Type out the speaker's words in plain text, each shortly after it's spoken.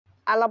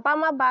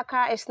Alabama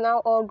Barker is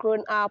now all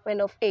grown up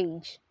and of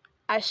age,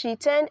 as she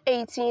turned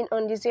 18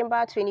 on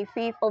December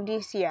 25th of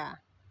this year.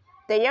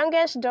 The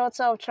youngest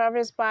daughter of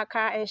Travis Barker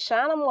and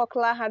Shanna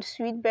Moakler had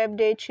sweet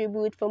birthday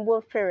tribute from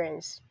both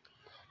parents.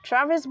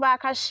 Travis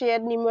Barker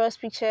shared numerous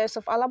pictures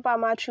of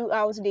Alabama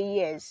throughout the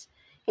years,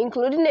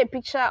 including a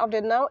picture of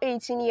the now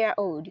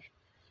 18-year-old.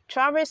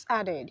 Travis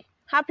added,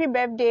 "Happy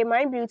birthday,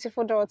 my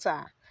beautiful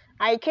daughter.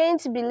 I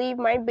can't believe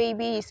my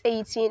baby is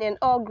 18 and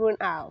all grown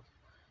up,"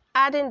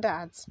 adding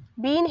that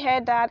being her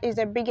dad is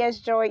the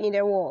biggest joy in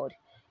the world,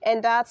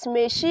 and that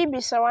may she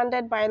be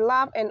surrounded by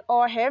love and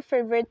all her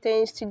favorite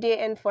things today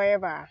and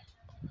forever.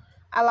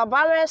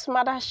 Alabama's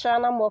mother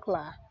Shanna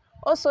Moakler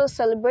also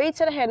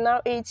celebrated her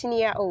now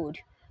 18-year-old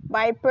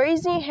by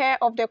praising her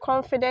of the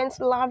confident,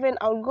 loving,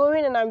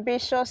 outgoing, and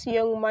ambitious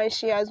young woman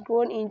she has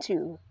grown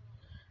into.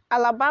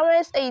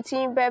 Alabama's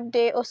 18th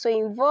birthday also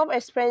involved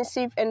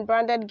expensive and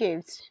branded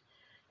gifts.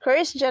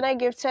 Kris Jenner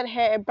gifted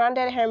her a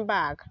branded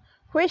handbag,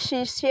 which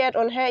she shared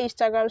on her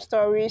Instagram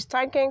stories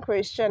thanking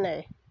Kris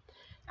Jenner.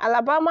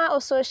 Alabama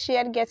also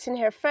shared getting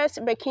her first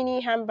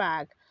bikini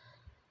handbag.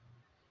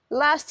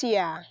 Last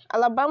year,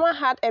 Alabama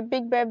had a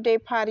big birthday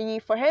party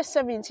for her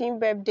 17th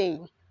birthday,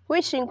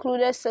 which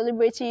included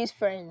celebrities'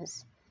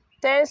 friends.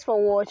 Thanks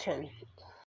for watching.